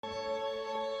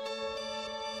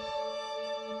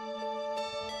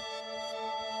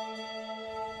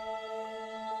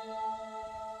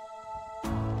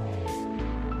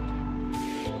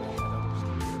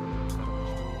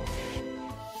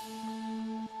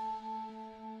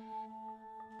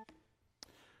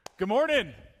Good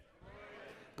morning.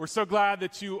 We're so glad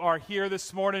that you are here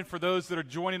this morning. For those that are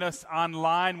joining us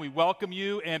online, we welcome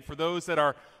you. And for those that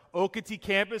are Okatee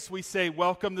campus, we say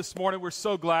welcome this morning. We're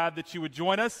so glad that you would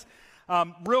join us.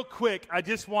 Real quick, I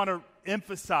just want to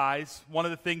emphasize one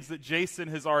of the things that Jason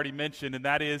has already mentioned, and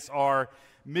that is our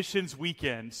missions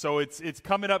weekend. So it's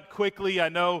coming up quickly. I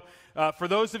know for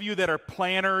those of you that are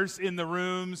planners in the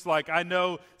rooms, like I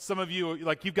know some of you,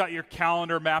 like you've got your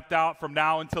calendar mapped out from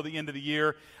now until the end of the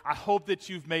year. I hope that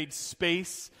you've made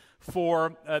space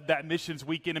for that missions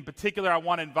weekend. In particular, I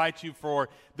want to invite you for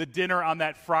the dinner on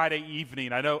that Friday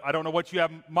evening. I don't know what you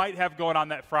might have going on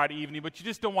that Friday evening, but you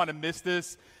just don't want to miss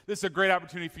this. This is a great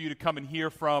opportunity for you to come and hear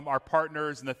from our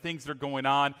partners and the things that are going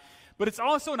on. But it's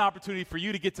also an opportunity for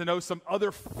you to get to know some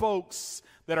other folks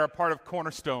that are a part of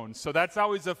Cornerstone. So that's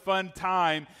always a fun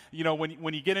time. You know,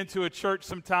 when you get into a church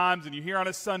sometimes and you're here on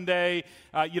a Sunday,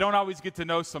 you don't always get to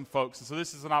know some folks. And so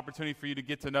this is an opportunity for you to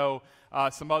get to know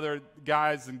some other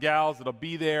guys and gals that'll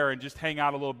be there and just hang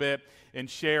out a little bit and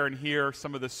share and hear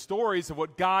some of the stories of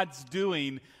what God's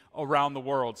doing around the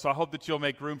world. So I hope that you'll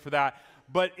make room for that.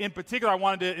 But in particular, I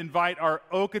wanted to invite our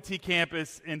Okatee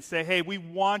campus and say, hey, we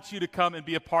want you to come and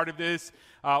be a part of this.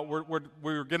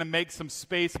 We're going to make some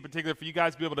space in particular for you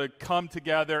guys to be able to come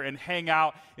together and hang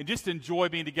out and just enjoy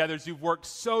being together as you've worked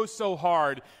so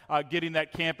hard getting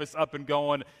that campus up and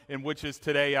going, and which is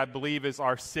today, I believe, is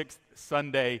our 6th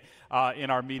Sunday in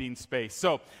our meeting space.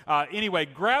 So anyway,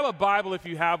 grab a Bible if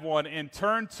you have one and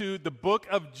turn to the book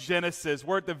of Genesis.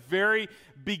 We're at the very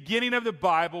beginning of the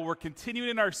Bible. We're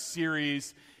continuing in our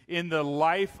series in the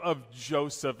life of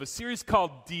Joseph, a series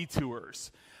called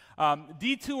Detours.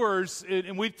 Detours,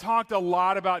 and we've talked a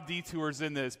lot about detours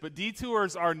in this, but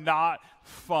detours are not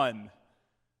fun.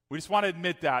 We just want to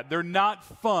admit that. They're not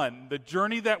fun. The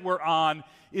journey that we're on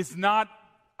is not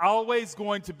always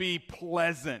going to be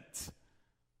pleasant.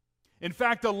 In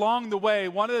fact, along the way,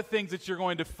 one of the things that you're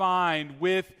going to find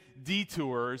with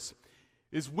detours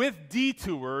is with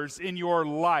detours in your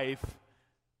life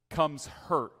comes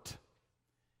hurt.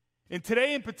 And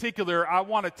today in particular, I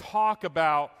want to talk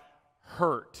about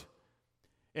hurt.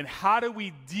 And how do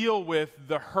we deal with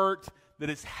the hurt that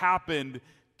has happened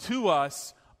to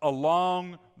us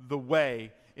along the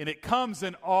way? And it comes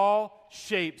in all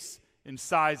shapes and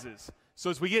sizes. So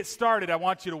as we get started, I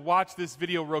want you to watch this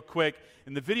video real quick.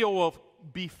 And the video will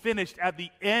be finished at the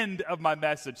end of my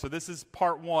message. So this is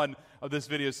part one of this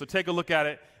video. So take a look at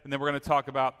it, and then we're going to talk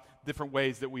about different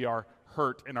ways that we are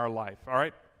hurt in our life. All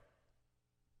right?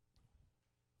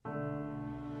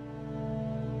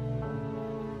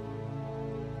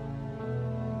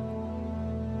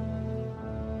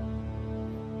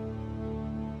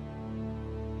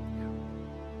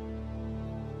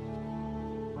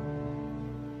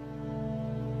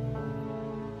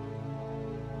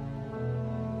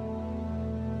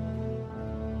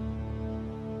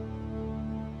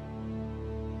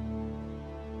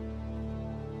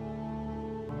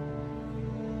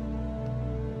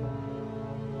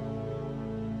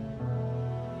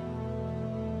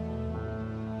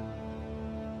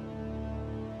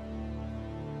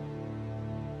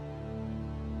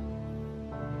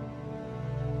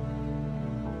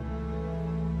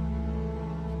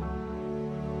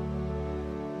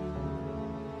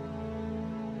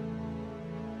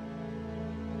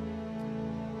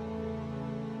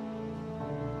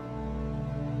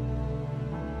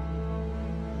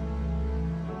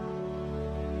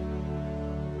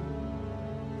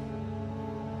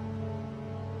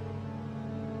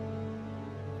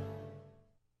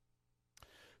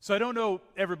 So I don't know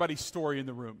everybody's story in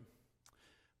the room,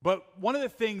 but one of the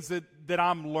things that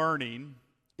I'm learning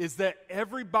is that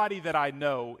everybody that I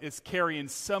know is carrying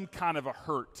some kind of a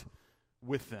hurt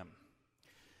with them.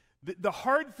 The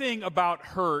hard thing about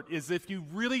hurt is if you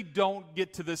really don't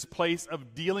get to this place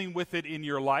of dealing with it in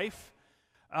your life,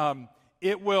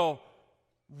 it will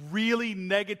really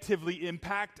negatively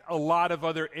impact a lot of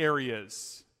other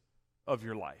areas of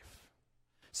your life.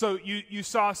 So you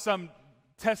saw some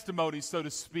testimonies, so to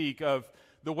speak, of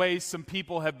the ways some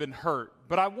people have been hurt.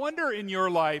 But I wonder in your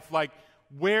life, like,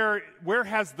 where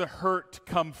has the hurt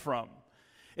come from?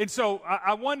 And so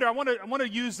I want to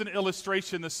use an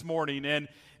illustration this morning, and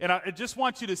I just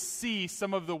want you to see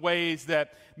some of the ways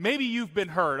that maybe you've been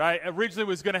hurt. I originally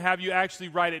was going to have you actually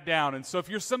write it down. And so if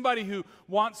you're somebody who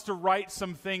wants to write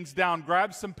some things down,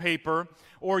 grab some paper,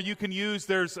 or you can use,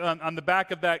 there's on the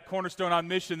back of that Cornerstone on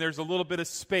Mission, there's a little bit of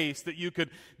space that you could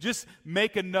just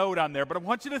make a note on there. But I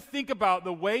want you to think about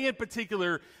the way in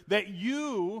particular that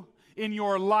you in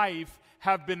your life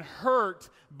have been hurt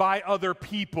by other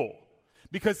people.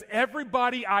 Because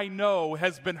everybody I know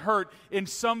has been hurt in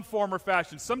some form or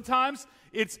fashion. Sometimes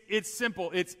it's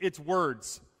simple, it's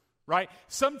words, right?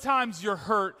 Sometimes you're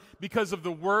hurt because of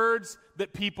the words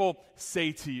that people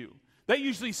say to you. That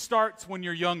usually starts when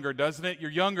you're younger, doesn't it?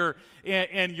 You're younger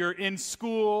and you're in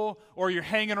school or you're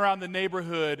hanging around the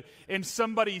neighborhood and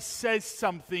somebody says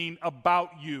something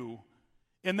about you.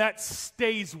 And that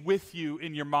stays with you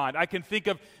in your mind. I can think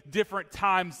of different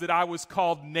times that I was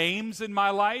called names in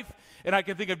my life, and I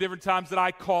can think of different times that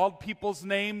I called people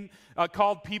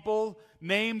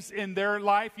names in their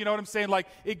life. You know what I'm saying? Like,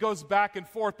 it goes back and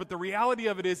forth, but the reality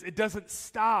of it is it doesn't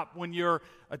stop when you're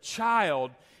a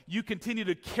child. You continue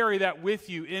to carry that with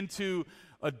you into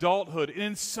adulthood. And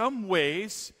in some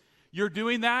ways, you're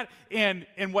doing that, and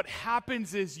what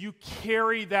happens is you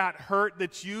carry that hurt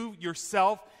that you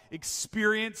yourself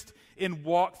experienced and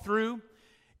walked through,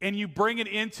 and you bring it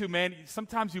into,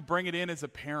 sometimes you bring it in as a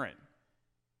parent,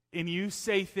 and you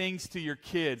say things to your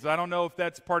kids. I don't know if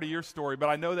that's part of your story, but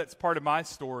I know that's part of my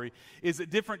story, is at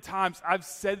different times I've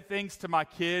said things to my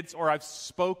kids, or I've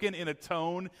spoken in a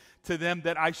tone to them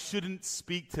that I shouldn't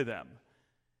speak to them.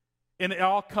 And it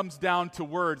all comes down to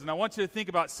words. And I want you to think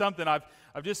about something. I've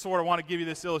just sort of want to give you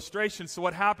this illustration. So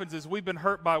what happens is we've been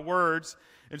hurt by words,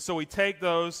 and so we take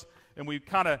those and we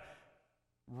kind of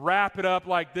wrap it up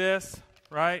like this,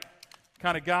 right?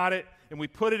 Kind of got it, and we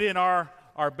put it in our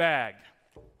bag.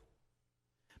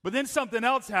 But then something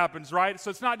else happens, right? So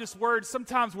it's not just words.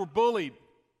 Sometimes we're bullied.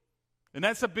 And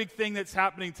that's a big thing that's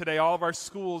happening today. All of our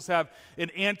schools have an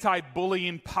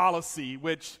anti-bullying policy,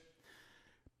 which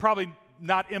probably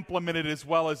not implemented as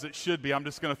well as it should be. I'm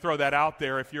just going to throw that out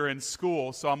there if you're in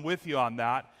school, so I'm with you on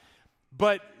that.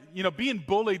 But being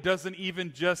bullied doesn't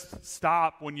even just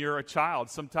stop when you're a child.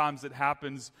 Sometimes it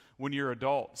happens when you're an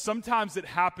adult. Sometimes it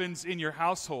happens in your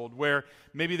household where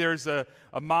maybe there's a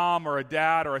mom or a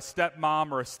dad or a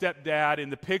stepmom or a stepdad in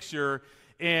the picture,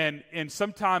 and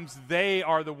sometimes they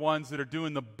are the ones that are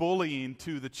doing the bullying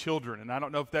to the children. And I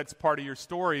don't know if that's part of your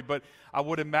story, but I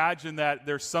would imagine that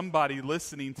there's somebody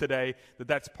listening today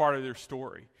that's part of their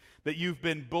story, that you've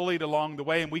been bullied along the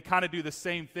way. And we kind of do the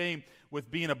same thing with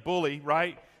being a bully,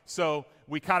 right? So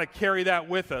we kind of carry that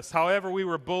with us. However we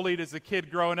were bullied as a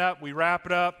kid growing up, we wrap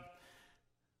it up,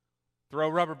 throw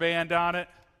a rubber band on it,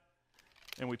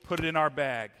 and we put it in our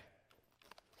bag.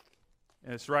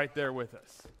 And it's right there with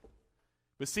us.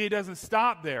 But see, it doesn't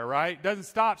stop there, right? It doesn't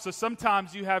stop. So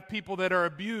sometimes you have people that are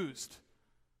abused.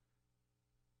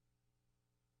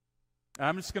 And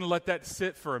I'm just going to let that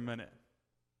sit for a minute,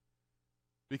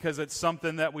 because it's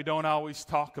something that we don't always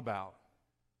talk about.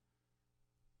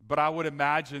 But I would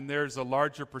imagine there's a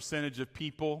larger percentage of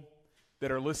people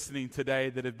that are listening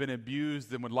today that have been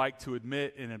abused and would like to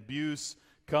admit, and abuse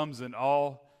comes in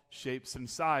all shapes and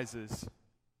sizes.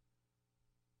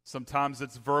 Sometimes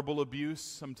it's verbal abuse,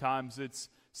 sometimes it's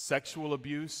sexual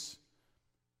abuse,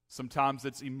 sometimes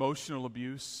it's emotional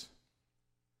abuse.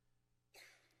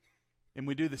 And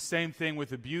we do the same thing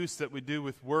with abuse that we do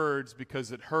with words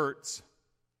because it hurts.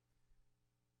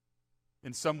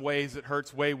 In some ways, it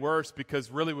hurts way worse, because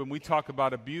really when we talk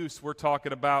about abuse, we're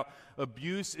talking about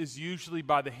abuse is usually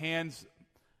by the hands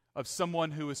of someone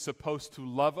who is supposed to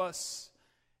love us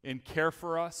and care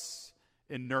for us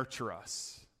and nurture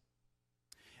us.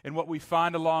 And what we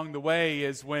find along the way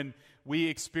is when we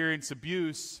experience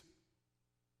abuse,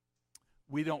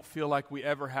 we don't feel like we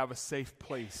ever have a safe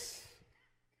place.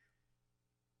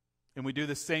 And we do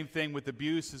the same thing with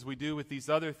abuse as we do with these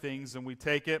other things, and we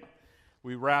take it,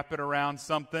 we wrap it around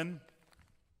something,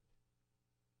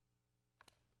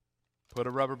 put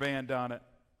a rubber band on it,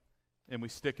 and we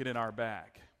stick it in our bag.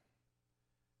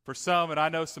 For some, and I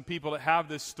know some people that have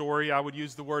this story, I would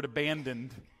use the word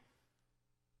abandoned.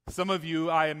 Some of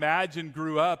you, I imagine,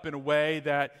 grew up in a way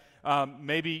that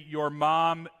maybe your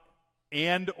mom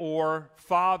and or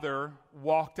father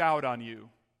walked out on you.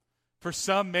 For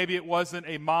some, maybe it wasn't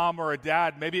a mom or a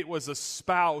dad. Maybe it was a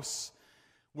spouse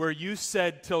where you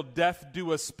said, "Till death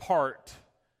do us part."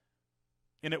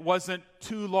 And it wasn't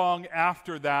too long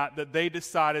after that they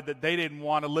decided that they didn't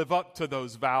want to live up to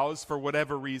those vows for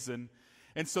whatever reason.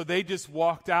 And so they just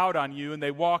walked out on you, and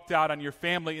they walked out on your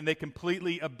family, and they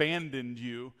completely abandoned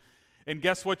you. And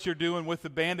guess what you're doing with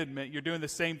abandonment? You're doing the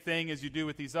same thing as you do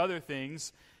with these other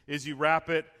things, is you wrap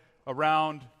it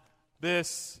around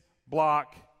this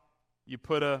block, you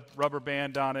put a rubber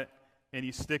band on it, and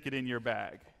you stick it in your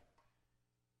bag.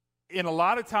 And a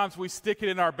lot of times we stick it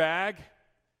in our bag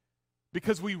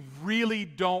because we really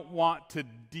don't want to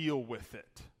deal with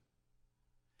it.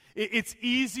 It's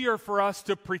easier for us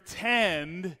to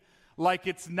pretend like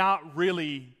it's not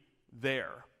really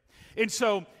there. And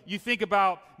so you think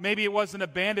about maybe it wasn't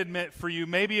abandonment for you.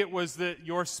 Maybe it was that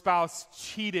your spouse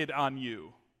cheated on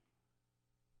you.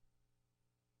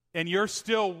 And you're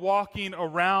still walking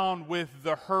around with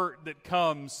the hurt that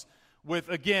comes with,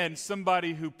 again,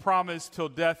 somebody who promised till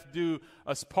death do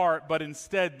us part, but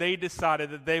instead they decided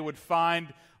that they would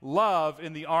find love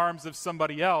in the arms of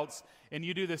somebody else. And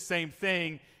you do the same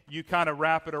thing. You kind of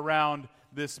wrap it around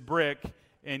this brick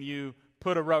and you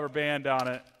put a rubber band on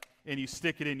it and you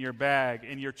stick it in your bag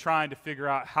and you're trying to figure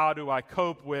out, how do I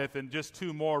cope with? And just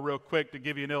two more real quick to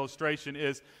give you an illustration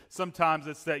is sometimes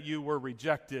it's that you were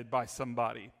rejected by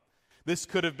somebody. This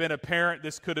could have been a parent.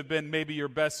 This could have been maybe your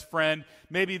best friend.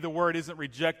 Maybe the word isn't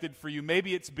rejected for you.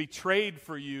 Maybe it's betrayed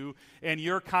for you, and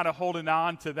you're kind of holding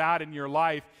on to that in your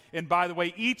life. And by the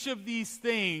way, each of these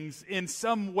things in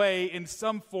some way, in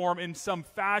some form, in some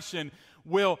fashion,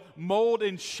 will mold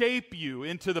and shape you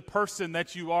into the person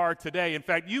that you are today. In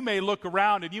fact, you may look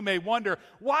around and you may wonder,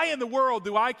 why in the world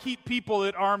do I keep people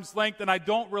at arm's length and I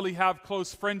don't really have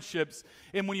close friendships?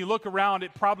 And when you look around,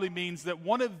 it probably means that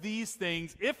one of these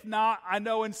things, if not, I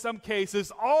know in some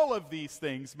cases, all of these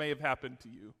things may have happened to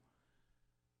you.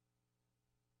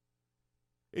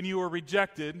 And you were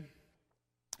rejected,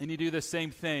 and you do the same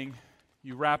thing.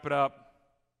 You wrap it up,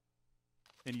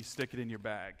 and you stick it in your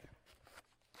bag.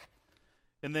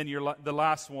 And then the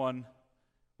last one,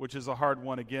 which is a hard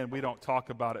one, again, we don't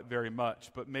talk about it very much,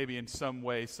 but maybe in some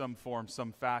way, some form,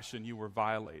 some fashion, you were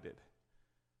violated.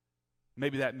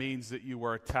 Maybe that means that you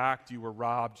were attacked, you were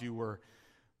robbed, you were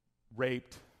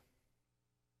raped.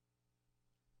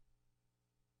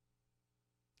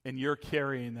 And you're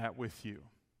carrying that with you.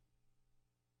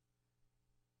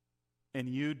 And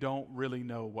you don't really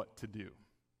know what to do.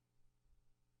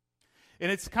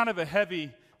 And it's kind of a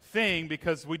heavy thing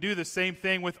because we do the same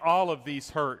thing with all of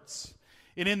these hurts.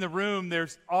 And in the room,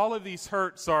 there's all of these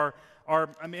hurts are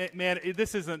I mean, man,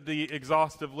 this isn't the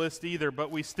exhaustive list either,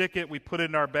 but we stick it, we put it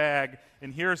in our bag,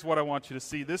 and here's what I want you to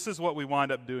see. This is what we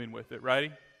wind up doing with it,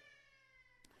 ready?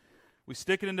 We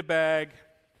stick it in the bag.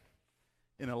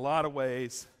 In a lot of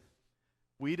ways,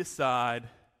 we decide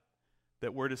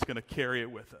that we're just going to carry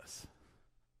it with us,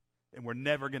 and we're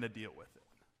never going to deal with it.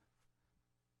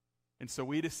 And so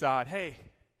we decide, hey,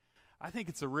 I think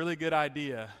it's a really good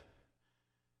idea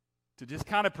to just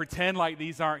kind of pretend like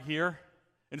these aren't here.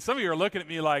 And some of you are looking at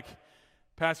me like,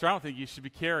 Pastor, I don't think you should be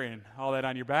carrying all that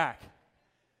on your back.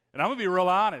 And I'm going to be real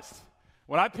honest.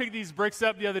 When I picked these bricks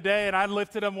up the other day and I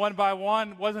lifted them one by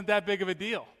one, it wasn't that big of a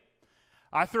deal.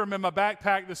 I threw them in my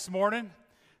backpack this morning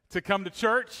to come to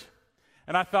church,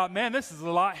 and I thought, man, this is a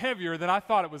lot heavier than I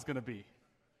thought it was going to be.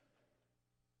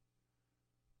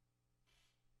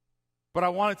 But I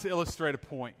wanted to illustrate a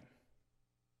point.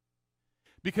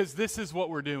 Because this is what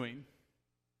we're doing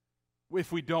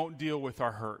if we don't deal with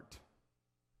our hurt.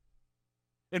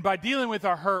 And by dealing with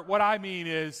our hurt, what I mean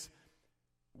is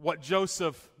what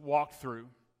Joseph walked through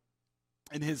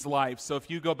in his life. So if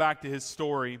you go back to his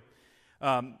story,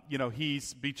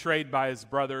 he's betrayed by his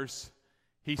brothers.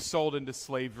 He's sold into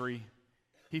slavery.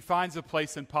 He finds a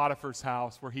place in Potiphar's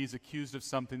house where he's accused of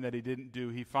something that he didn't do.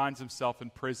 He finds himself in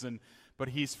prison, but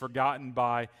he's forgotten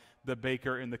by the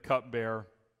baker and the cupbearer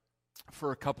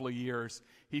for a couple of years.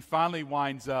 He finally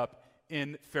winds up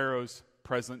in Pharaoh's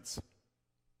presence.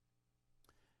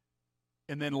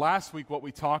 And then last week what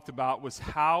we talked about was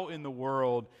how in the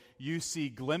world you see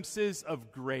glimpses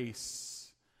of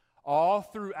grace all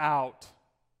throughout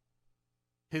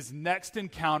his next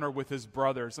encounter with his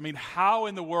brothers. I mean, how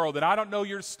in the world, and I don't know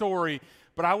your story,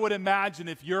 but I would imagine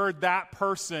if you're that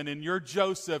person and you're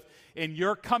Joseph and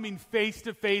you're coming face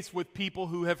to face with people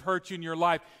who have hurt you in your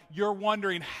life, you're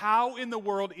wondering how in the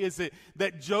world is it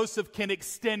that Joseph can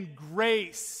extend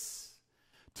grace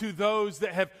to those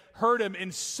that have hurt him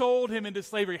and sold him into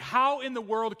slavery? How in the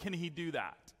world can he do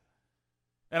that?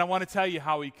 And I want to tell you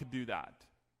how he could do that.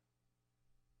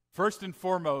 First and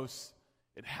foremost,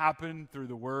 it happened through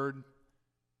the word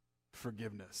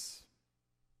forgiveness.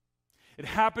 It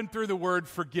happened through the word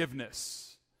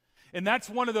forgiveness. And that's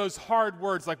one of those hard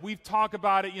words. Like we've talked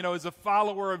about it, as a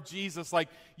follower of Jesus, like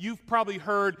you've probably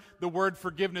heard the word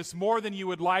forgiveness more than you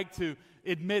would like to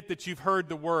admit that you've heard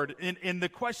the word. And the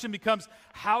question becomes,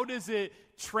 how does it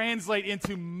translate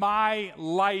into my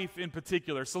life in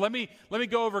particular? So let me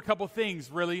go over a couple things,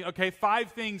 really. Okay,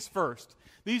 5 things first.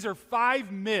 These are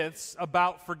 5 myths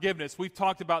about forgiveness. We've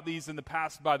talked about these in the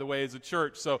past, by the way, as a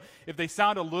church. So if they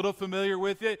sound a little familiar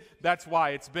with it, that's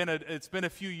why. It's been a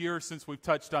few years since we've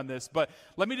touched on this. But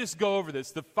let me just go over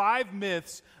this. The 5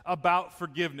 myths about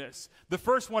forgiveness. The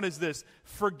first one is this: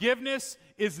 forgiveness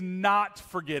is not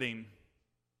forgetting.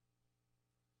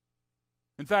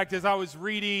 In fact, as I was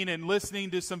reading and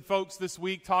listening to some folks this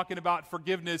week talking about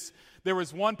forgiveness, there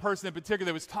was one person in particular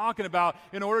that was talking about,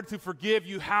 in order to forgive,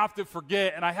 you have to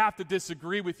forget. And I have to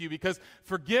disagree with you, because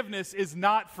forgiveness is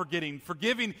not forgetting.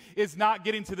 Forgiving is not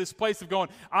getting to this place of going,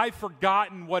 I've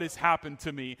forgotten what has happened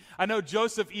to me. I know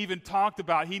Joseph even talked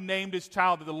about, he named his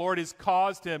child that the Lord has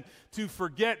caused him to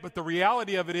forget. But the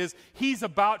reality of it is, he's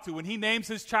about to. When he names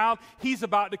his child, he's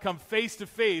about to come face to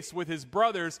face with his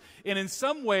brothers. And in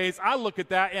some ways, I look at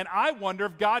that and I wonder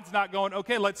if God's not going,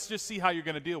 okay, let's just see how you're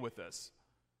going to deal with this.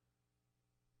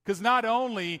 Because not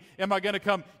only you're going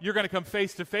to come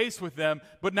face to face with them,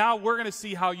 but now we're going to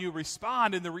see how you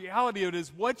respond. And the reality of it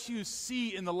is, what you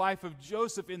see in the life of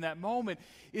Joseph in that moment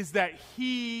is that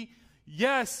he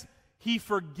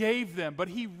forgave them, but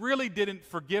he really didn't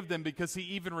forgive them, because he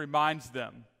even reminds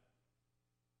them.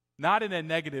 Not in a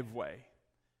negative way,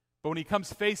 but when he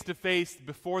comes face to face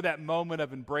before that moment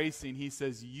of embracing, he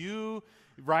says, you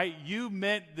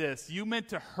meant this. You meant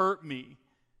to hurt me.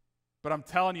 But I'm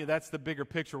telling you, that's the bigger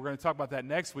picture. We're going to talk about that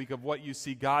next week, of what you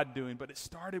see God doing. But it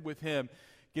started with him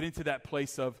getting to that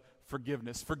place of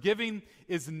forgiveness. Forgiving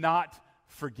is not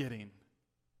forgetting.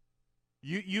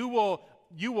 You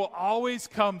will always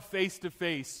come face to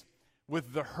face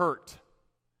with the hurt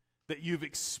that you've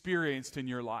experienced in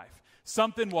your life.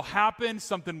 Something will happen,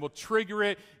 something will trigger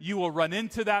it. You will run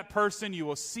into that person, you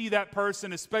will see that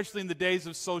person, especially in the days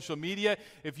of social media.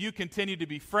 If you continue to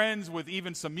be friends with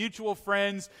even some mutual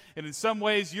friends, and in some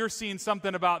ways you're seeing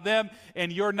something about them,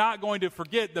 and you're not going to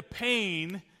forget, the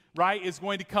pain, right, is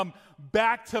going to come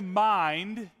back to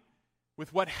mind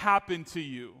with what happened to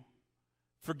you.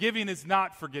 Forgiving is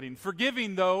not forgetting.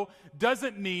 Forgiving, though,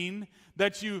 doesn't mean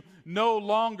that you no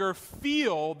longer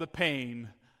feel the pain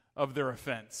of their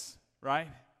offense. Right?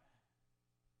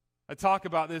 I talk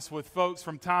about this with folks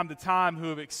from time to time who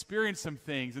have experienced some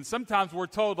things, and sometimes we're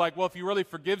told, like, well, if you really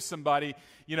forgive somebody,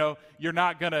 you're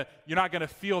not gonna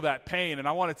feel that pain. And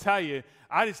I want to tell you,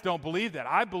 I just don't believe that.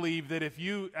 I believe that if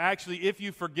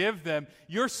you forgive them,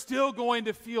 you're still going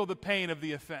to feel the pain of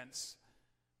the offense.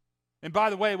 And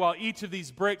by the way, while each of these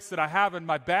bricks that I have in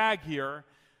my bag here,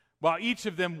 while each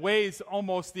of them weighs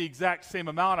almost the exact same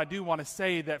amount, I do want to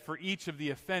say that for each of the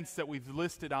offense that we've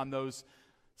listed on those,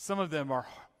 some of them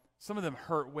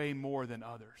hurt way more than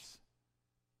others.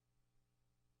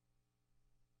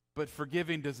 But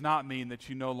forgiving does not mean that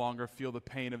you no longer feel the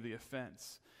pain of the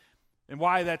offense. And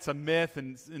why that's a myth,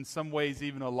 and in some ways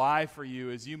even a lie for you,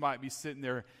 is you might be sitting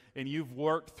there and you've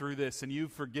worked through this and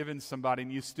you've forgiven somebody,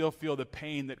 and you still feel the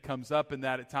pain that comes up in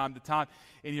that at time to time.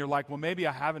 And you're like, well, maybe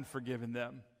I haven't forgiven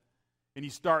them. And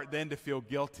you start then to feel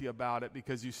guilty about it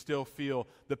because you still feel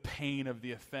the pain of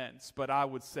the offense. But I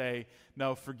would say,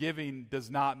 no, forgiving does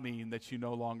not mean that you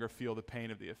no longer feel the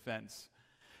pain of the offense.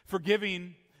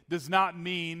 Forgiving does not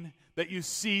mean that you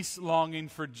cease longing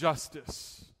for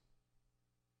justice.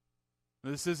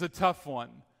 This is a tough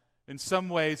one. In some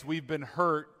ways, we've been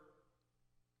hurt,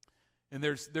 and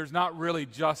there's not really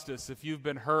justice. If you've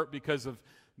been hurt because of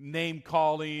name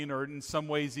calling, or in some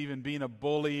ways even being a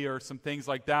bully or some things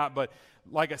like that. But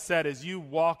like I said, as you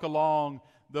walk along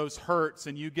those hurts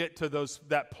and you get to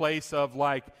that place of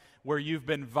like where you've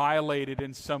been violated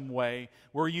in some way,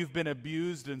 where you've been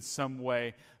abused in some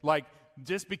way, like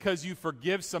just because you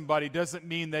forgive somebody doesn't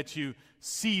mean that you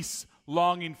cease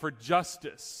longing for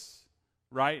justice,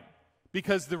 right?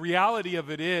 Because the reality of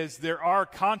it is there are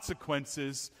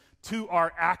consequences to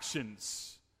our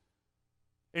actions.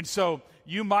 And so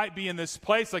you might be in this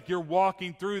place like you're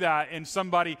walking through that, and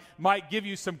somebody might give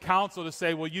you some counsel to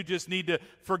say, well, you just need to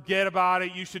forget about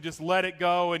it. You should just let it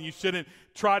go, and you shouldn't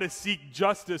try to seek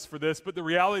justice for this. But the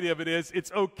reality of it is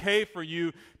it's okay for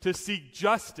you to seek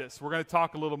justice. We're going to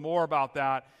talk a little more about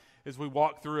that as we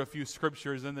walk through a few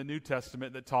scriptures in the New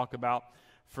Testament that talk about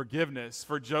forgiveness.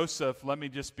 For Joseph, let me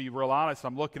just be real honest.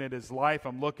 I'm looking at his life.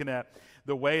 I'm looking at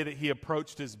the way that he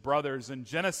approached his brothers in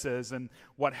Genesis. And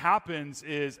what happens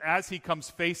is, as he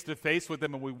comes face to face with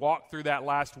them, and we walked through that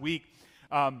last week,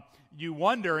 you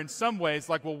wonder in some ways,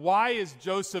 like, well, why is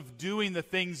Joseph doing the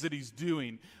things that he's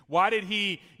doing? Why did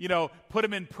he, put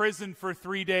him in prison for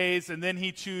 3 days, and then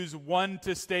he choose one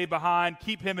to stay behind,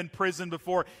 keep him in prison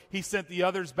before he sent the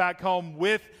others back home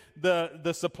with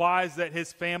the supplies that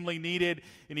his family needed,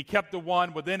 and he kept the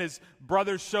one, but then his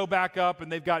brothers show back up,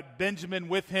 and they've got Benjamin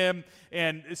with him,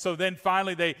 and so then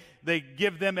finally they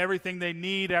give them everything they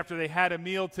need after they had a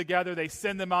meal together. They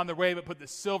send them on their way, but put the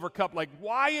silver cup. Like,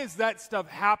 why is that stuff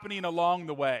happening along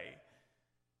the way?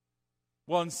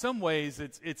 Well, in some ways,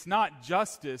 it's not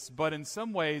justice, but in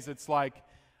some ways, it's like,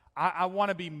 I want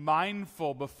to be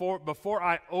mindful before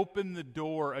I open the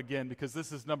door again, because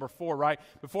this is number 4, right?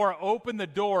 Before I open the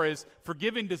door is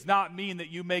forgiving does not mean that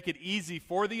you make it easy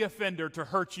for the offender to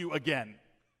hurt you again.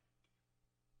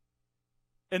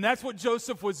 And that's what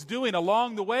Joseph was doing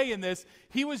along the way in this.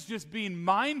 He was just being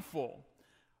mindful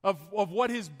of what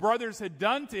his brothers had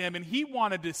done to him, and he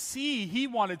wanted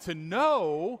to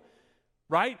know,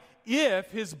 right,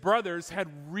 if his brothers had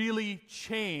really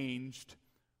changed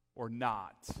or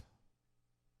not.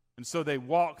 And so they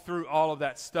walked through all of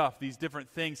that stuff, these different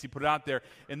things he put out there,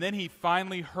 and then he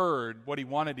finally heard what he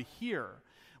wanted to hear.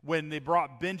 When they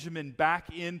brought Benjamin back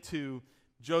into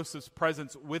Joseph's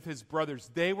presence with his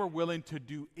brothers, they were willing to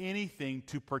do anything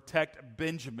to protect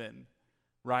Benjamin,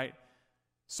 right?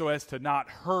 So as to not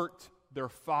hurt their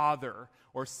father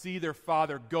or see their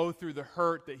father go through the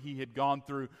hurt that he had gone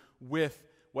through with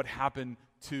what happened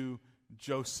to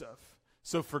Joseph.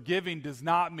 So forgiving does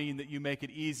not mean that you make it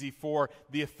easy for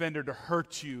the offender to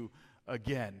hurt you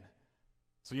again.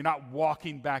 So you're not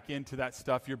walking back into that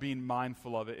stuff, you're being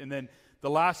mindful of it. And then the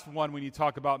last one, when you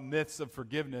talk about myths of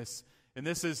forgiveness, and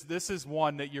this is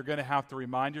one that you're going to have to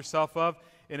remind yourself of,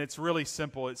 and it's really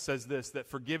simple. It says this, that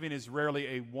forgiving is rarely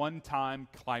a one-time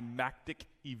climactic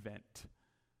event.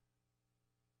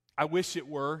 I wish it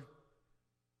were.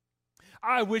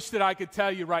 I wish that I could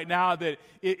tell you right now that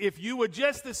if you would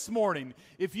just this morning,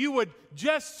 if you would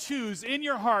just choose in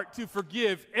your heart to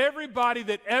forgive everybody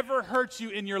that ever hurt you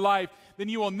in your life, then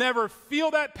you will never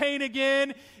feel that pain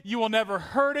again. You will never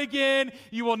hurt again.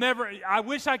 I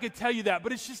wish I could tell you that,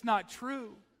 but it's just not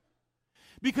true.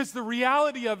 Because the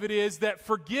reality of it is that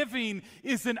forgiving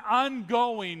is an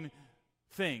ongoing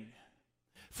thing.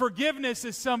 Forgiveness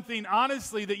is something,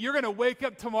 honestly, that you're going to wake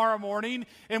up tomorrow morning,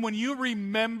 and when you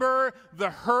remember the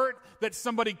hurt that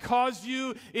somebody caused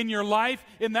you in your life,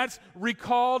 and that's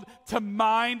recalled to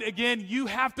mind again, you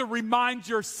have to remind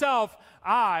yourself,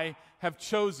 I have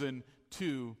chosen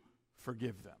to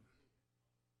forgive them.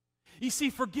 You see,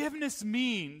 forgiveness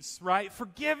means, right?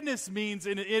 Forgiveness means,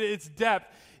 in its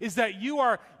depth, is that you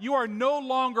are no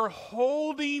longer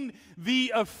holding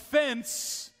the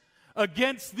offense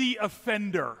against the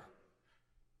offender.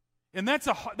 And that's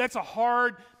a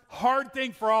hard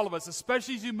thing for all of us,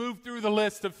 especially as you move through the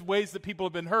list of ways that people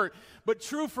have been hurt. But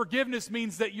true forgiveness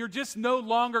means that you're just no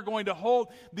longer going to hold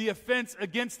the offense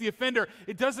against the offender.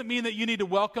 It doesn't mean that you need to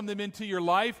welcome them into your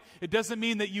life. It doesn't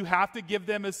mean that you have to give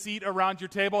them a seat around your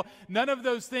table. None of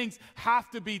those things have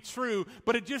to be true,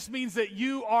 but it just means that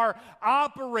you are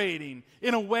operating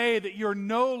in a way that you're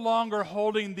no longer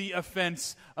holding the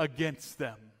offense against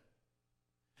them.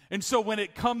 And so when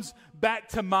it comes back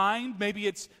to mind, maybe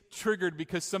it's triggered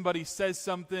because somebody says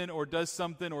something or does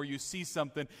something or you see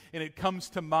something, and it comes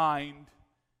to mind,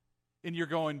 and you're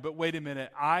going, but wait a minute,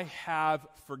 I have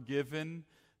forgiven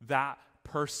that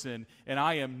person, and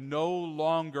I am no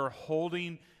longer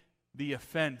holding the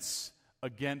offense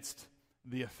against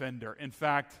the offender. In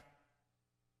fact,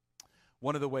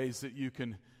 one of the ways that you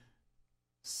can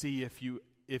see if you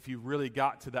really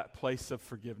got to that place of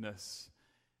forgiveness,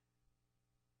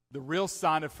 the real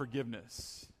sign of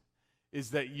forgiveness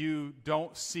is that you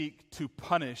don't seek to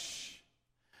punish,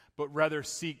 but rather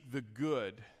seek the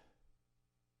good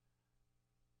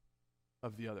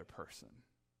of the other person.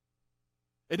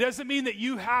 It doesn't mean that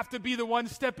you have to be the one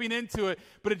stepping into it,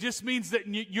 but it just means that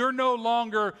you're no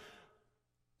longer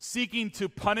seeking to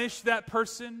punish that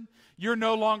person. You're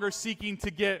no longer seeking to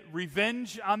get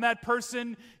revenge on that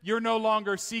person. You're no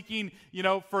longer seeking,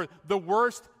 for the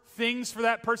worst things for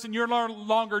that person. You're no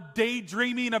longer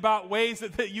daydreaming about ways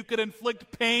that you could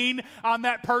inflict pain on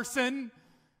that person.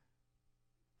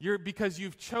 Because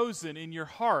you've chosen in your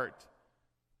heart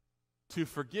to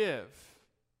forgive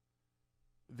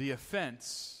the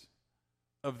offense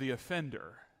of the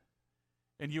offender,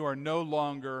 and you are no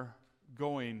longer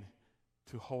going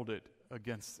to hold it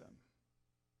against them.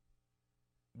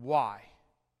 Why?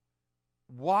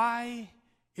 Why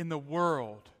in the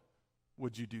world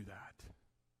would you do that?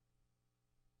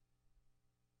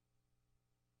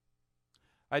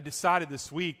 I decided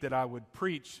this week that I would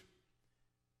preach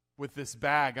with this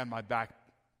bag on my back.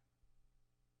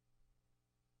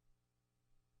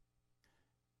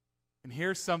 And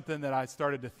here's something that I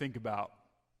started to think about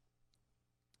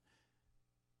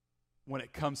when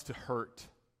it comes to hurt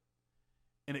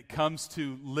and it comes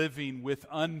to living with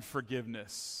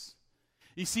unforgiveness.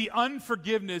 You see,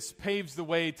 unforgiveness paves the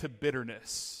way to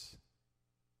bitterness.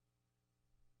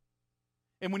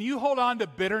 And when you hold on to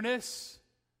bitterness,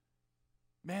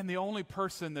 man, the only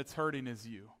person that's hurting is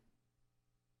you.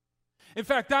 In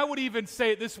fact, I would even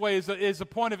say it this way as a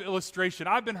point of illustration.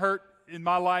 I've been hurt in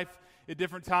my life at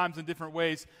different times in different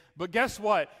ways. But guess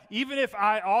what? Even if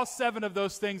all 7 of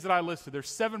those things that I listed, there's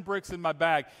 7 bricks in my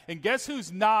bag, and guess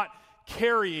who's not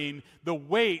carrying the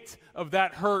weight of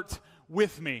that hurt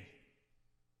with me?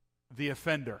 The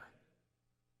offender.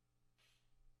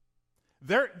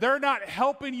 They're not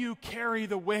helping you carry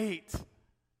the weight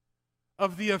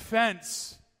of the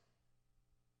offense.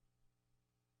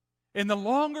 And the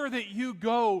longer that you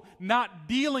go not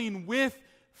dealing with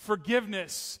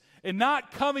forgiveness and not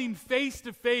coming face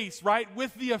to face, right,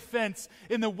 with the offense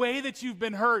in the way that you've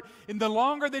been hurt, and the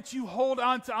longer that you hold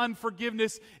on to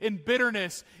unforgiveness and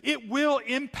bitterness, it will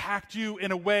impact you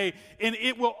in a way, and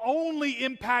it will only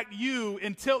impact you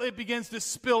until it begins to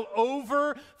spill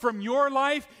over from your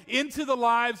life into the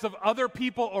lives of other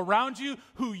people around you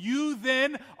who you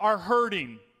then are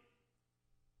hurting.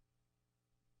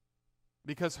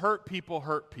 Because hurt people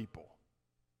hurt people.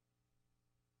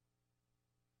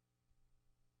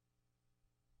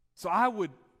 So I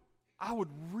would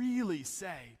really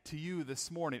say to you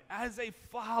this morning, as a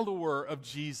follower of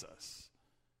Jesus,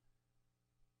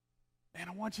 man,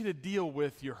 I want you to deal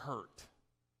with your hurt.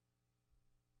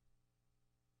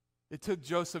 It took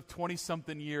Joseph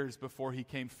 20-something years before he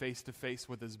came face to face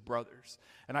with his brothers.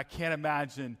 And I can't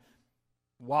imagine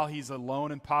while he's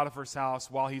alone in Potiphar's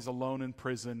house, while he's alone in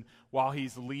prison, while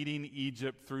he's leading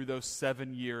Egypt through those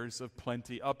 7 years of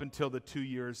plenty, up until the 2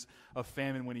 years of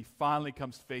famine when he finally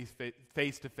comes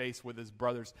face to face with his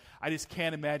brothers. I just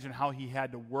can't imagine how he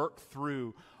had to work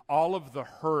through all of the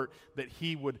hurt that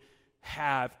he would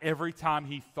have every time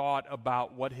he thought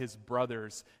about what his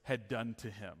brothers had done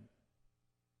to him.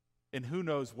 And who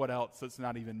knows what else that's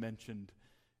not even mentioned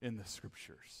in the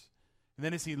Scriptures. And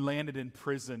then as he landed in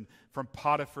prison from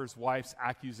Potiphar's wife's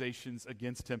accusations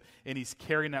against him, and he's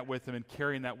carrying that with him and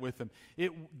carrying that with him,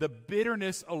 the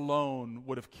bitterness alone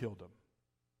would have killed him.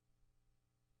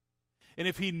 And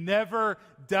if he never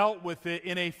dealt with it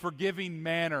in a forgiving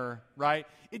manner, right,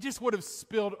 it just would have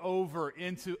spilled over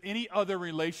into any other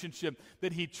relationship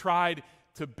that he tried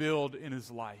to build in his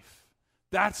life.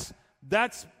 That's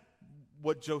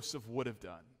what Joseph would have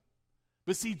done.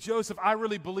 But see, Joseph, I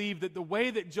really believe that the way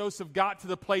that Joseph got to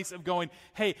the place of going,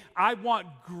 hey, I want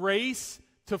grace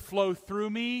to flow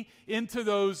through me into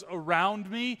those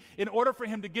around me, in order for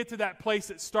him to get to that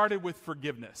place, it started with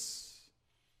forgiveness.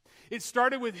 It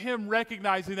started with him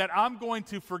recognizing that I'm going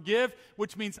to forgive,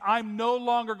 which means I'm no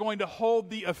longer going to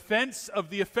hold the offense of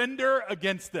the offender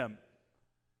against them.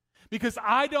 Because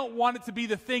I don't want it to be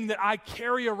the thing that I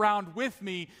carry around with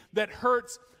me that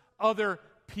hurts other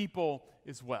people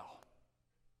as well.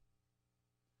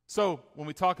 So, when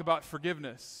we talk about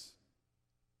forgiveness,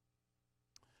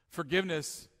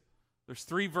 there's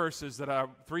 3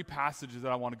 passages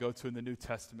that I want to go to in the New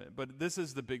Testament, but this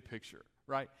is the big picture,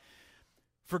 right?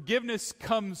 Forgiveness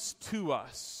comes to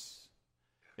us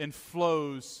and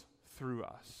flows through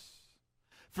us.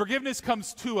 Forgiveness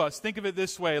comes to us. Think of it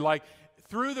this way, like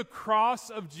through the cross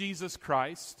of Jesus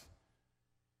Christ,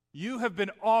 you have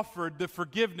been offered the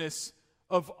forgiveness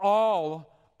of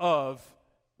all of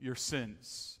your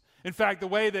sins. In fact, the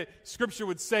way that Scripture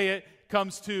would say it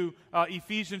comes to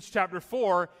Ephesians chapter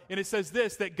 4, and it says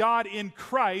this, that God in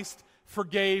Christ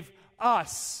forgave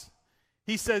us.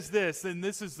 He says this, and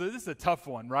this is a tough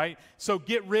one, right? So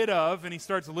get rid of, and he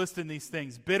starts listing these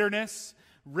things, bitterness,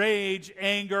 rage,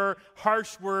 anger,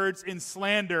 harsh words, and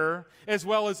slander, as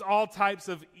well as all types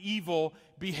of evil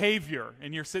behavior.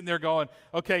 And you're sitting there going,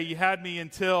 okay, you had me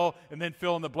until, and then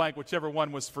fill in the blank, whichever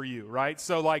one was for you, right?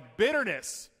 So like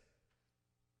bitterness.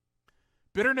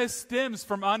 Bitterness stems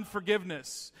from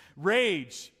unforgiveness.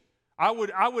 Rage. I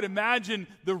would imagine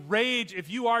the rage, if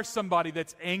you are somebody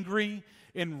that's angry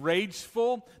and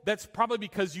rageful, that's probably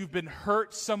because you've been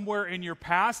hurt somewhere in your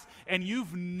past and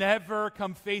you've never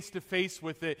come face to face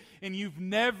with it, and you've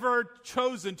never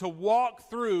chosen to walk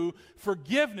through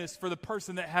forgiveness for the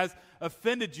person that has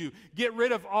offended you. Get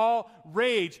rid of all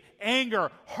rage,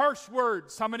 anger, harsh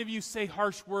words. How many of you say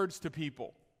harsh words to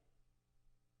people?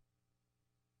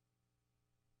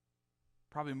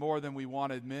 Probably more than we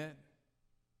want to admit.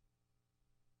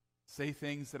 Say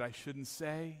things that I shouldn't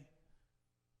say.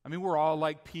 I mean, we're all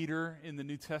like Peter in the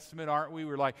New Testament, aren't we?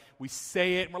 We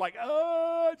say it, and we're like,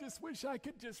 oh, I just wish I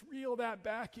could just reel that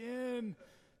back in.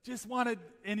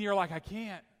 And you're like, I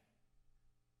can't.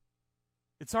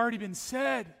 It's already been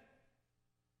said.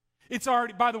 It's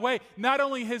already, by the way, not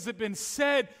only has it been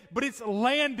said, but it's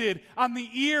landed on the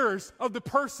ears of the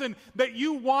person that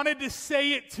you wanted to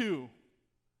say it to.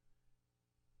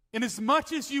 And as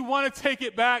much as you want to take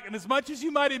it back, and as much as you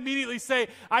might immediately say,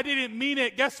 I didn't mean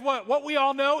it, guess what? What we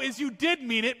all know is you did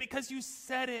mean it because you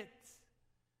said it.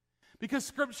 Because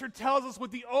Scripture tells us,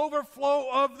 with the overflow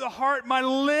of the heart, my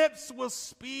lips will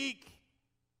speak.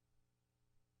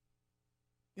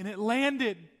 And it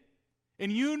landed.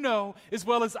 And you know, as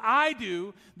well as I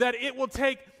do, that it will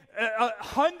take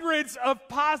hundreds of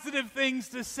positive things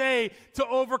to say to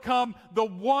overcome the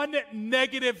one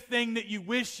negative thing that you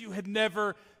wish you had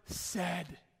never said.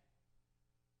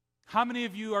 How many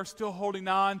of you are still holding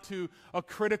on to a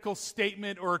critical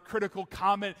statement or a critical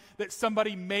comment that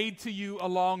somebody made to you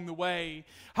along the way?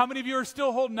 How many of you are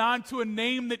still holding on to a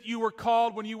name that you were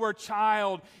called when you were a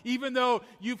child, even though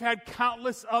you've had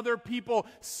countless other people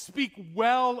speak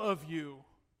well of you?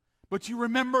 But you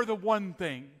remember the one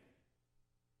thing.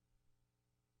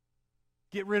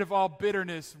 Get rid of all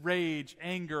bitterness, rage,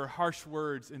 anger, harsh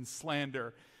words, and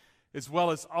slander, as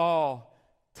well as all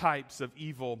types of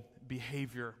evil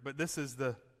behavior. But this is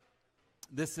the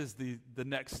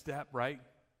next step, right?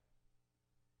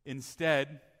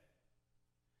 Instead,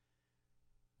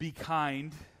 be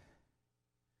kind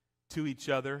to each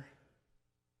other,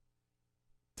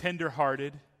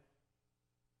 tender-hearted,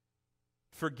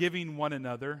 forgiving one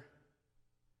another,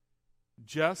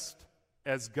 just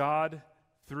as God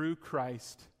through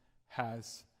Christ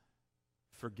has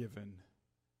forgiven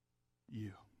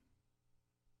you.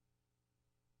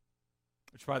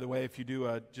 Which, by the way, if you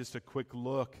do just a quick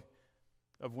look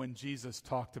of when Jesus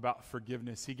talked about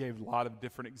forgiveness, he gave a lot of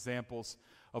different examples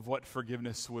of what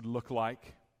forgiveness would look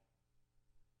like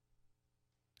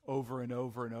over and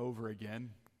over and over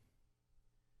again.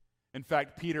 In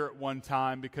fact, Peter at one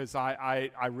time, because I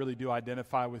really do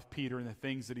identify with Peter and the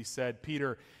things that he said,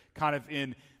 Peter kind of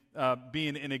in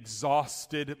being an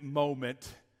exhausted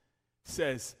moment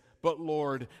says, "But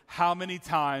Lord, how many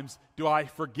times do I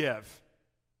forgive?"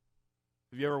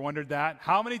 Have you ever wondered that?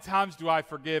 How many times do I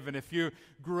forgive? And if you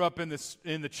grew up in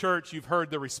the church, you've heard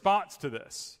the response to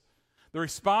this. The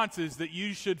response is that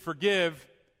you should forgive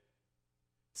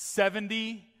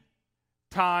 70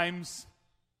 times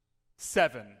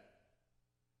 7,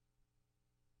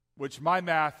 which my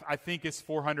math, I think, is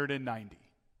 490.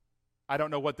 I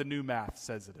don't know what the new math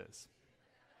says it is.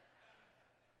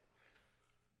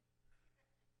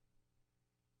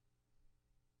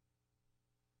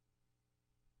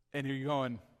 And you're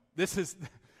going, this is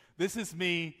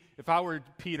me, if I were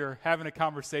Peter, having a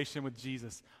conversation with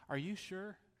Jesus. Are you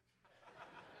sure?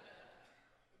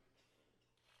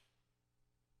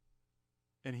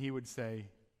 And he would say,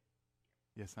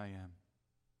 yes, I am.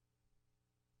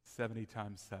 70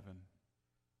 times 7.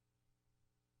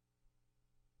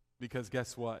 Because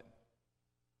guess what?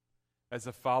 As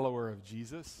a follower of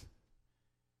Jesus,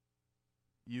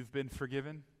 you've been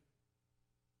forgiven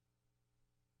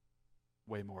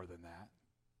way more than that.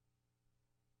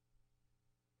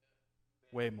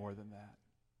 Way more than that.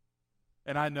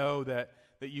 And I know that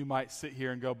you might sit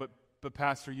here and go, but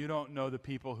Pastor, you don't know the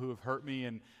people who have hurt me.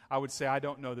 And I would say, I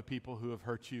don't know the people who have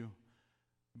hurt you.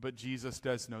 But Jesus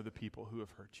does know the people who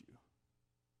have hurt you.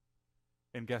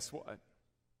 And guess what?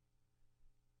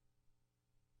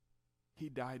 He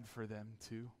died for them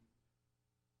too.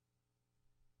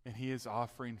 And he is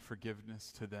offering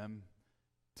forgiveness to them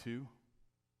too.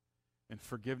 And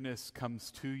forgiveness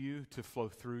comes to you, to flow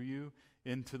through you,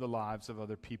 into the lives of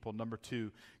other people. Number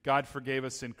 2, God forgave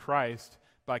us in Christ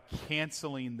by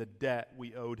canceling the debt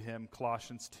we owed him.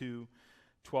 Colossians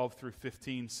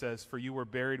 2:12-15 says, "For you were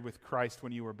buried with Christ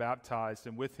when you were baptized,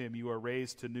 and with him you are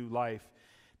raised to new life,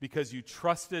 because you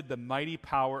trusted the mighty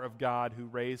power of God who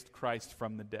raised Christ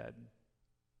from the dead."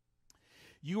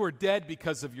 You are dead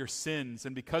because of your sins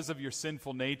and because of your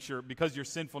sinful nature, because your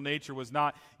sinful nature was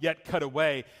not yet cut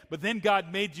away. But then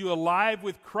God made you alive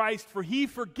with Christ, for he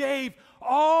forgave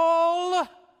all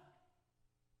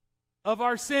of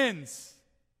our sins.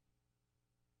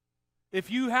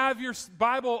 If you have your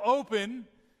Bible open,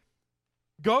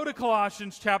 go to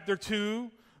Colossians chapter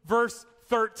 2, verse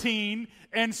 13,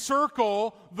 and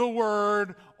circle the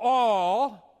word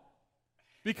all,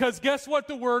 because guess what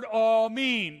the word all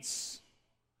means?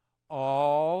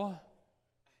 All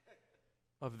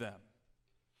of them.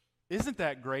 Isn't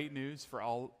that great news for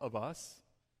all of us?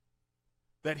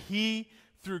 That he,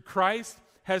 through Christ,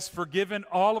 has forgiven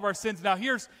all of our sins. Now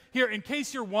here, in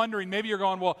case you're wondering, maybe you're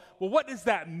going, well, what does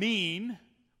that mean?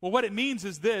 Well, what it means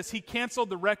is this: he canceled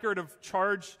the record of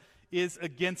charge is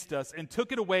against us and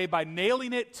took it away by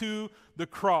nailing it to the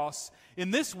cross.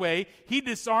 In this way, he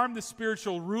disarmed the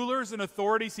spiritual rulers and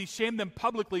authorities. He shamed them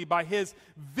publicly by his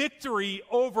victory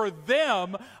over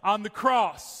them on the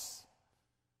cross.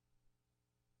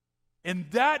 And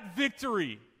that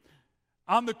victory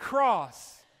on the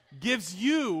cross gives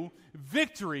you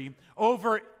victory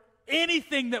over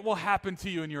anything that will happen to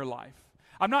you in your life.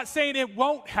 I'm not saying it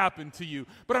won't happen to you,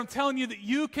 but I'm telling you that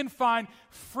you can find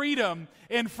freedom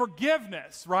and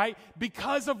forgiveness, right?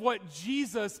 Because of what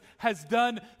Jesus has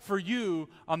done for you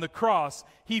on the cross.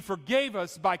 He forgave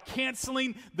us by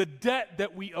canceling the debt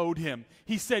that we owed him.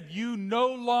 He said, you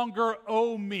no longer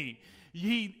owe me.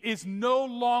 He is no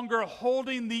longer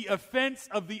holding the offense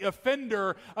of the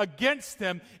offender against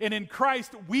him. And in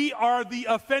Christ, we are the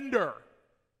offender.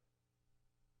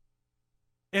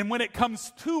 And when it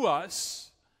comes to us,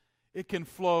 it can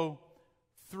flow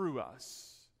through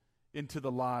us into the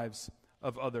lives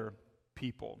of other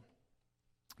people.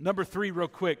 Number 3, real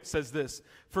quick, says this: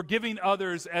 forgiving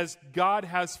others as God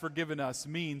has forgiven us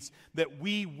means that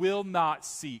we will not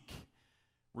seek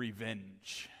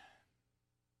revenge.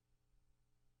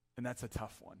 And that's a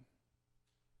tough one.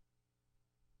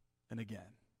 And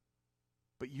again,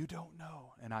 but you don't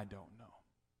know, and I don't know.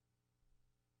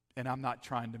 And I'm not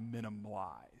trying to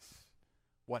minimize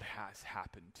what has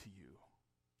happened to you.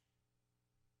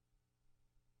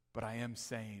 But I am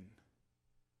saying,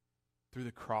 through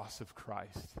the cross of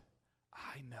Christ,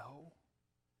 I know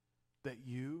that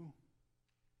you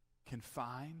can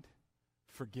find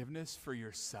forgiveness for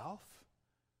yourself,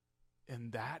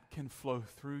 and that can flow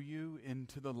through you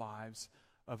into the lives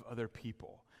of other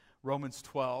people. Romans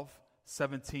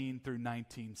 12:17 through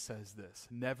 19 says this: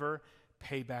 never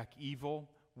pay back evil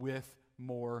with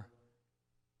more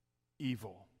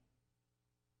evil.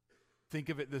 Think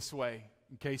of it this way,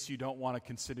 in case you don't want to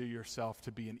consider yourself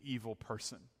to be an evil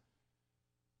person.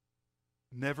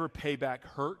 Never pay back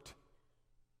hurt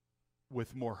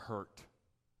with more hurt.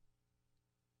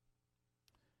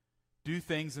 Do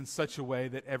things in such a way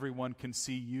that everyone can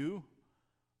see you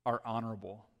are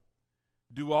honorable.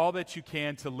 Do all that you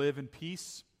can to live in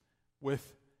peace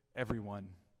with everyone.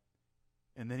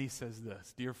 And then he says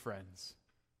this: dear friends,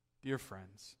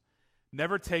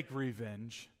 never take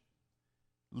revenge.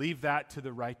 Leave that to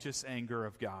the righteous anger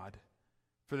of God.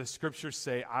 For the scriptures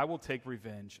say, I will take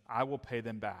revenge. I will pay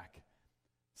them back,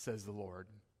 says the Lord.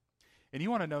 And you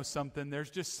want to know something?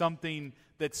 There's just something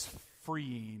that's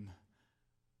freeing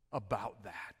about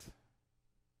that.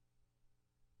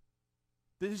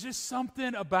 There's just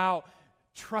something about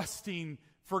trusting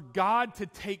for God to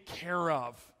take care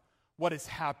of what has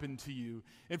happened to you,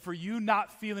 and for you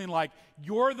not feeling like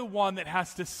you're the one that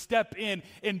has to step in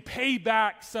and pay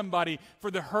back somebody for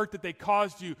the hurt that they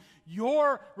caused you.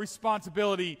 Your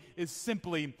responsibility is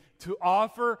simply to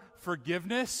offer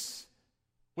forgiveness,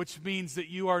 which means that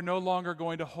you are no longer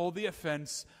going to hold the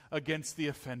offense against the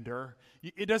offender.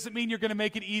 It doesn't mean you're going to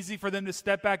make it easy for them to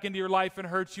step back into your life and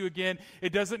hurt you again.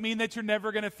 It doesn't mean that you're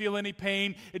never going to feel any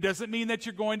pain. It doesn't mean that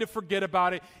you're going to forget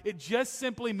about it. It just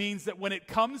simply means that when it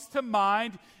comes to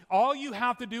mind, all you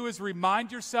have to do is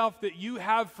remind yourself that you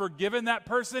have forgiven that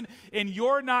person, and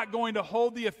you're not going to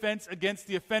hold the offense against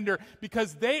the offender,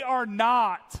 because they are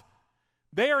not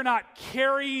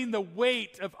carrying the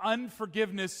weight of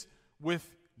unforgiveness with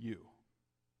you.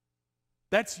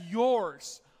 That's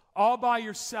yours, all by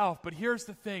yourself. But here's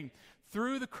the thing: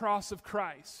 through the cross of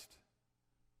Christ,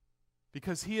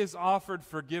 because he has offered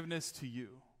forgiveness to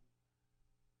you,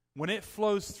 when it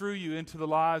flows through you into the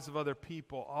lives of other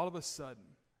people, all of a sudden,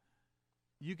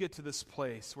 you get to this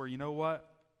place where, you know what?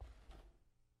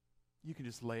 You can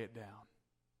just lay it down.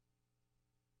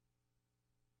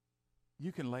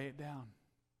 You can lay it down.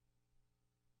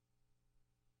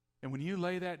 And when you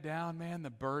lay that down, man,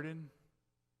 the burden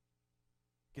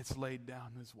gets laid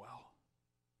down as well.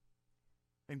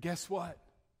 And guess what?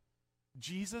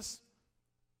 Jesus,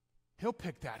 he'll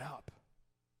pick that up.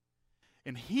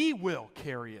 And he will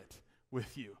carry it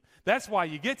with you. That's why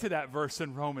you get to that verse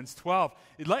in Romans 12.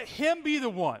 Let him be the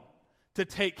one to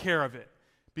take care of it,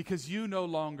 because you no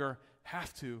longer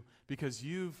have to, because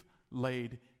you've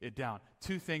laid it down.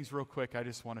 2 things real quick I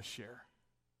just want to share.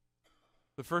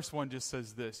 The first one just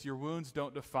says this: your wounds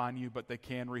don't define you, but they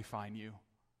can refine you.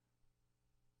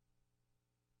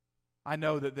 I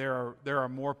know that there are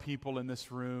more people in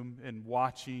this room and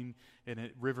watching and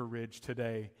at River Ridge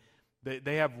today.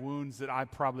 They have wounds that I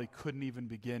probably couldn't even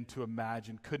begin to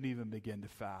imagine, couldn't even begin to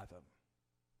fathom.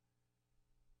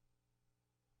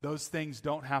 Those things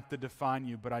don't have to define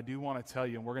you, but I do want to tell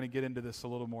you, and we're going to get into this a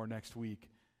little more next week,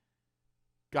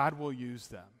 God will use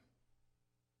them.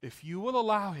 If you will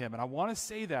allow him, and I want to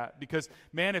say that because,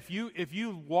 man, if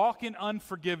you walk in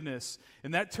unforgiveness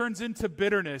and that turns into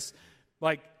bitterness,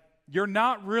 like, you're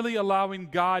not really allowing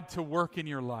God to work in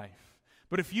your life.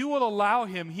 But if you will allow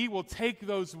him, he will take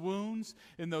those wounds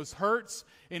and those hurts,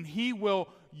 and he will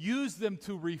use them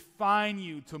to refine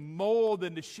you, to mold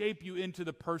and to shape you into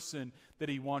the person that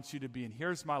he wants you to be. And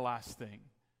here's my last thing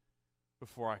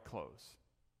before I close.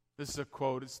 This is a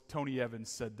quote. Tony Evans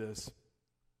said this.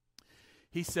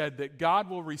 He said that God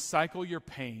will recycle your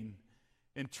pain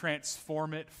and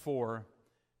transform it for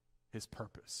His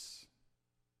purpose.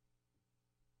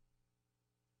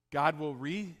 God will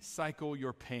recycle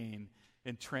your pain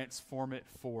and transform it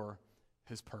for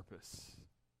His purpose.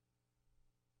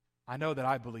 I know that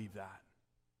I believe that.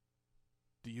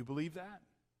 Do you believe that?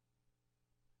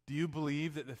 Do you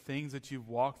believe that the things that you've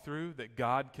walked through, that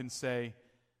God can say,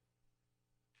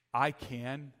 I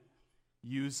can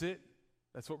use it?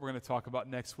 That's what we're going to talk about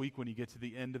next week when you get to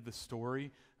the end of the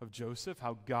story of Joseph,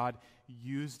 how God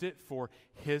used it for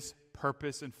His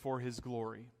purpose and for His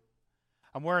glory.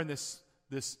 I'm wearing this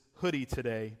hoodie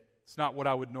today. It's not what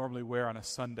I would normally wear on a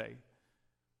Sunday.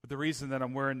 But the reason that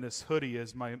I'm wearing this hoodie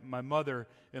is my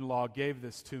mother-in-law gave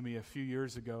this to me a few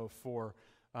years ago for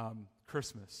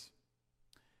Christmas.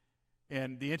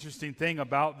 And the interesting thing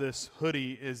about this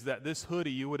hoodie is that this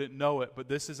hoodie, you wouldn't know it, but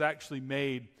this is actually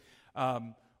made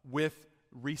with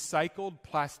recycled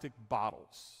plastic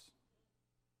bottles.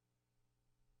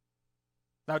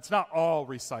 Now, it's not all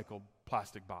recycled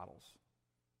plastic bottles.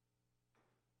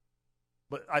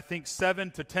 But I think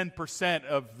 7 to 10%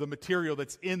 of the material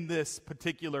that's in this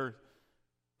particular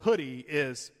hoodie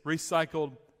is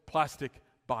recycled plastic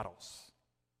bottles.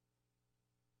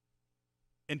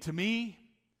 And to me,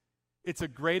 it's a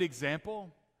great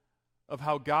example of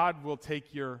how God will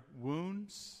take your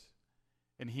wounds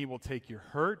and He will take your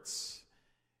hurts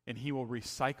and He will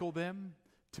recycle them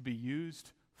to be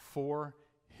used for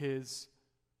His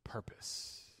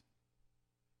purpose.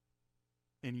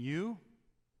 And you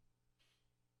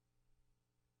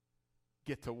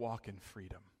get to walk in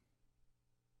freedom.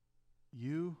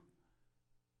 You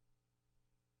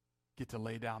get to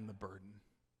lay down the burden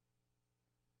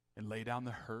and lay down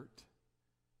the hurt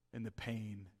and the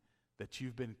pain that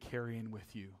you've been carrying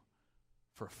with you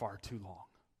for far too long.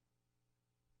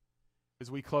 As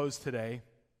we close today,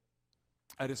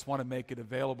 I just want to make it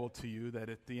available to you that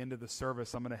at the end of the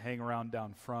service, I'm going to hang around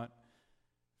down front.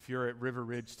 If you're at River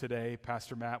Ridge today,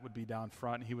 Pastor Matt would be down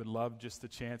front, and he would love just the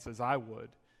chance, as I would,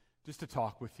 just to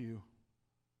talk with you.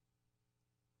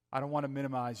 I don't want to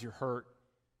minimize your hurt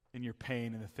and your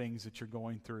pain and the things that you're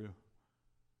going through.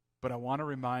 But I want to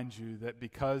remind you that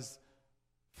because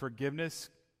forgiveness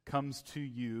comes to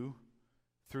you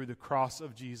through the cross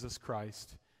of Jesus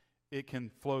Christ, it can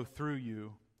flow through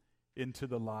you into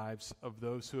the lives of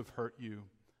those who have hurt you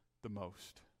the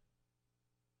most.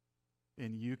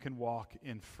 And you can walk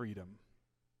in freedom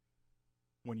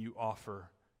when you offer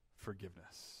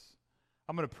forgiveness.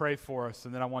 I'm going to pray for us,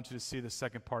 and then I want you to see the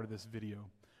second part of this video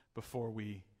before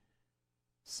we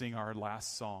sing our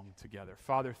last song together.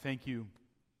 Father, thank you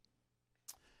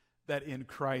that in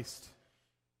Christ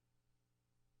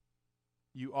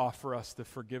you offer us the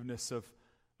forgiveness of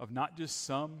not just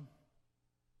some,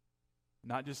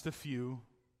 not just a few,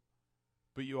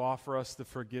 but you offer us the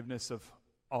forgiveness of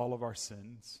all of our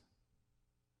sins.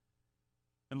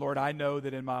 And Lord, I know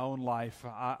that in my own life,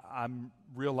 I'm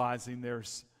realizing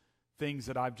there's things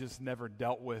that I've just never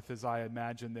dealt with, as I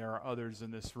imagine there are others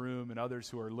in this room and others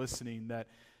who are listening that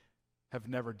have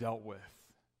never dealt with.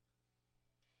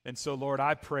 And so, Lord,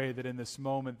 I pray that in this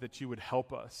moment that you would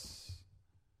help us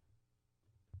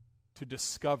to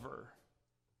discover,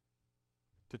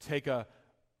 to take a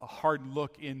hard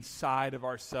look inside of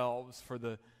ourselves for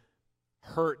the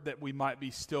hurt that we might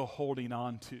be still holding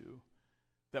on to,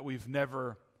 that we've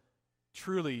never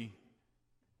truly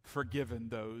forgiven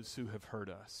those who have hurt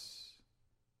us.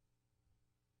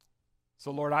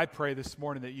 So, Lord, I pray this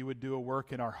morning that you would do a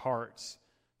work in our hearts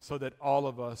so that all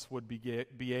of us would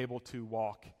be able to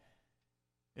walk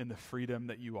in the freedom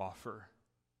that you offer.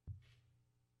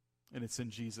 And it's in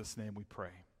Jesus' name we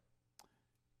pray.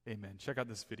 Amen. Check out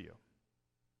this video.